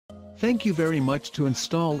Thank you very much to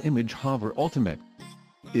install Image Hover Ultimate.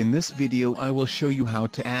 In this video I will show you how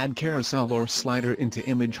to add carousel or slider into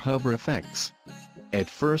Image Hover effects. At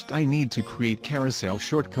first I need to create carousel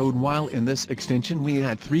shortcode. While in this extension we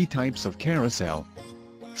add 3 types of carousel: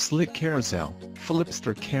 Slick Carousel,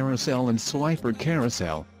 Flipster Carousel and Swiper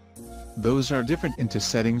Carousel. Those are different into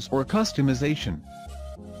settings or customization.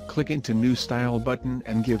 Click into New Style button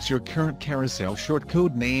and gives your current carousel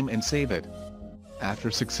shortcode name and save it.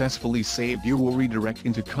 After successfully saved, you will redirect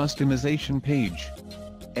into customization page.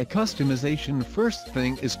 At customization, first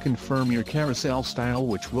thing is confirm your carousel style,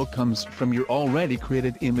 which will comes from your already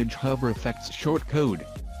created Image Hover effects shortcode.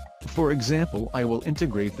 For example, I will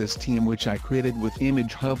integrate this theme which I created with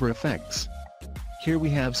Image Hover effects. Here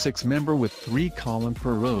we have 6 member with 3 column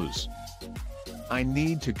per rows. I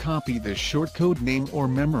need to copy the shortcode name or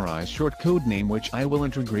memorize shortcode name, which I will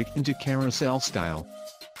integrate into carousel style.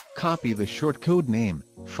 Copy the shortcode name,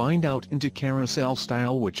 find out into carousel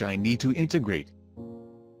style which I need to integrate.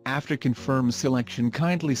 After confirm selection,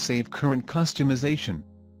 kindly save current customization.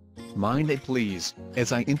 Mind it please,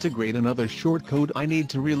 as I integrate another shortcode I need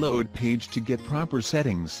to reload page to get proper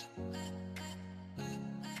settings.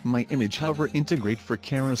 My Image Hover integrate for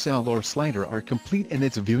carousel or slider are complete and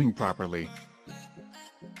it's viewing properly.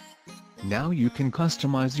 Now you can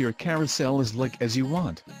customize your carousel as you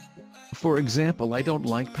want. For example, I don't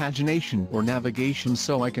like pagination or navigation,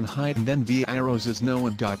 so I can hide and then via arrows as no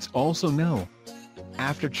and dots also no.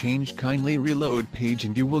 After change, kindly reload page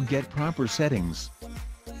and you will get proper settings.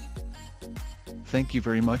 Thank you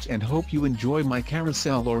very much and hope you enjoy my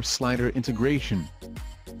carousel or slider integration.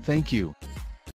 Thank you.